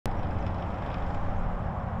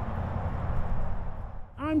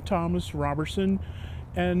I'm Thomas Robertson,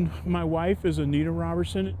 and my wife is Anita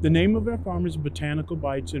Robertson. The name of our farm is Botanical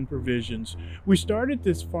Bites and Provisions. We started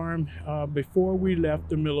this farm before we left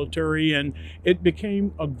the military, and it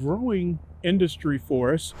became a growing industry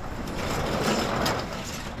for us.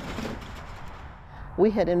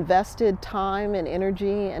 We had invested time and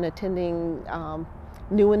energy in attending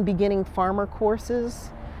new and beginning farmer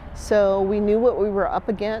courses, so we knew what we were up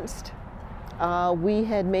against. We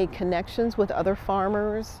had made connections with other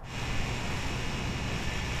farmers.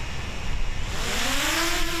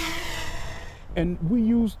 And we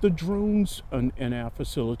use the drones in our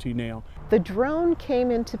facility now. The drone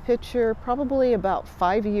came into picture probably about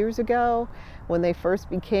 5 years ago when they first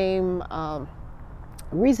became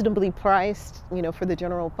reasonably priced, for the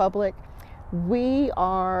general public. We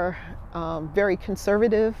are very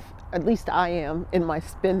conservative, at least I am, in my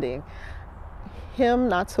spending. Him,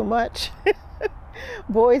 not so much.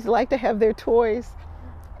 Boys like to have their toys.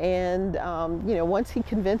 And, once he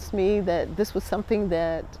convinced me that this was something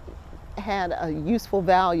that had a useful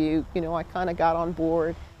value, I kind of got on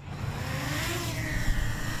board.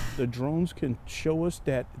 The drones can show us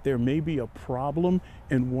that there may be a problem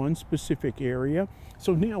in one specific area.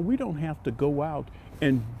 So now we don't have to go out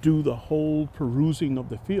and do the whole perusing of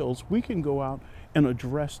the fields. We can go out and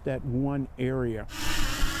address that one area.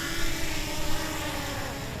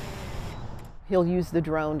 He'll use the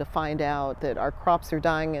drone to find out that our crops are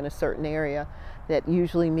dying in a certain area. That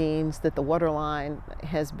usually means that the water line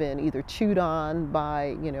has been either chewed on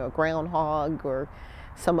by, a groundhog or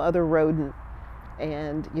some other rodent.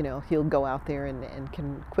 And, he'll go out there and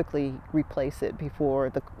can quickly replace it before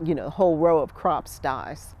the, whole row of crops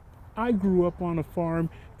dies. I grew up on a farm,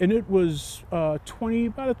 and it was about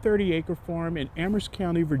a 30-acre farm in Amherst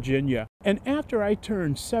County, Virginia. And after I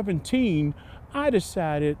turned 17, I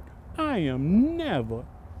decided I am never,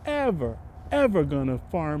 ever gonna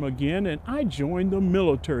farm again, and I joined the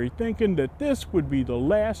military thinking that this would be the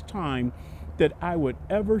last time that I would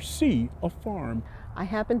ever see a farm. I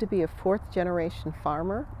happen to be a fourth-generation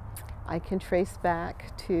farmer. I can trace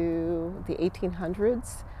back to the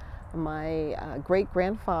 1800s. My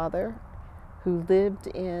great-grandfather, who lived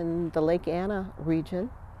in the Lake Anna region,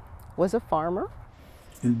 was a farmer.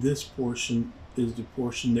 And this portion is the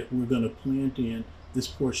portion that we're going to plant in. This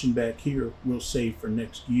portion back here we'll save for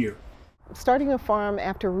next year. Starting a farm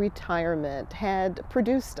after retirement had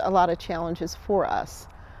produced a lot of challenges for us,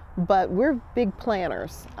 but we're big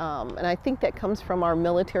planners, and I think that comes from our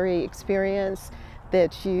military experience,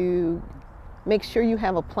 that you make sure you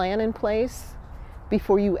have a plan in place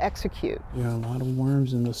before you execute. There are a lot of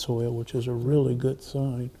worms in the soil, which is a really good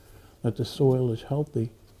sign that the soil is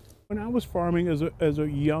healthy. When I was farming as a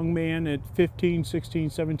young man at 15, 16,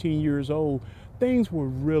 17 years old, things were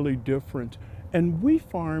really different. And we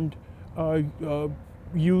farmed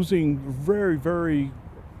using very, very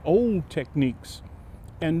old techniques.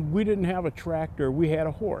 And we didn't have a tractor, we had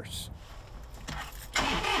a horse.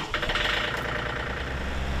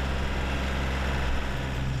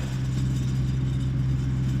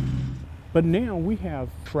 But now we have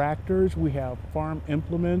tractors, we have farm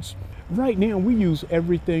implements. Right now we use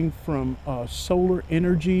everything from solar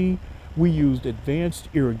energy, we used advanced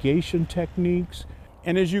irrigation techniques.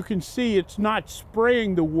 And as you can see, it's not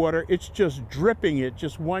spraying the water, it's just dripping it,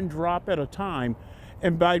 just one drop at a time.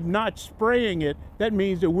 And by not spraying it, that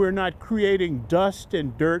means that we're not creating dust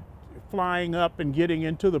and dirt flying up and getting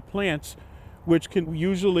into the plants, which can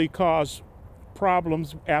usually cause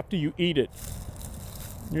problems after you eat it.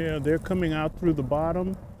 Yeah, they're coming out through the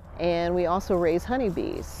bottom. And we also raise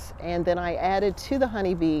honeybees. And then I added to the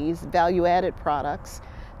honeybees value-added products.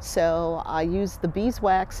 So I used the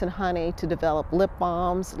beeswax and honey to develop lip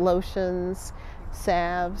balms, lotions,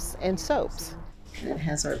 salves, and soaps. It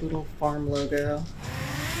has our little farm logo.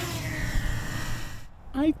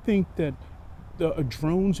 I think that the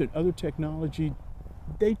drones and other technology,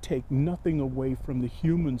 they take nothing away from the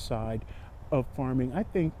human side of farming. I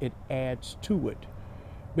think it adds to it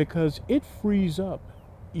because it frees up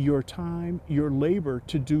your time, your labor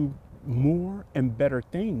to do more and better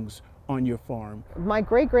things on your farm. My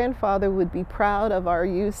great-grandfather would be proud of our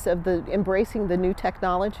use of embracing the new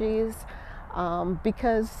technologies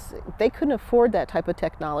because they couldn't afford that type of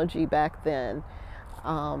technology back then,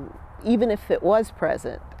 even if it was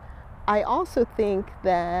present. I also think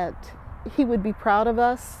that he would be proud of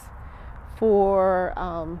us for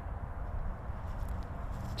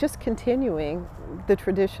just continuing the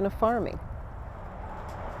tradition of farming.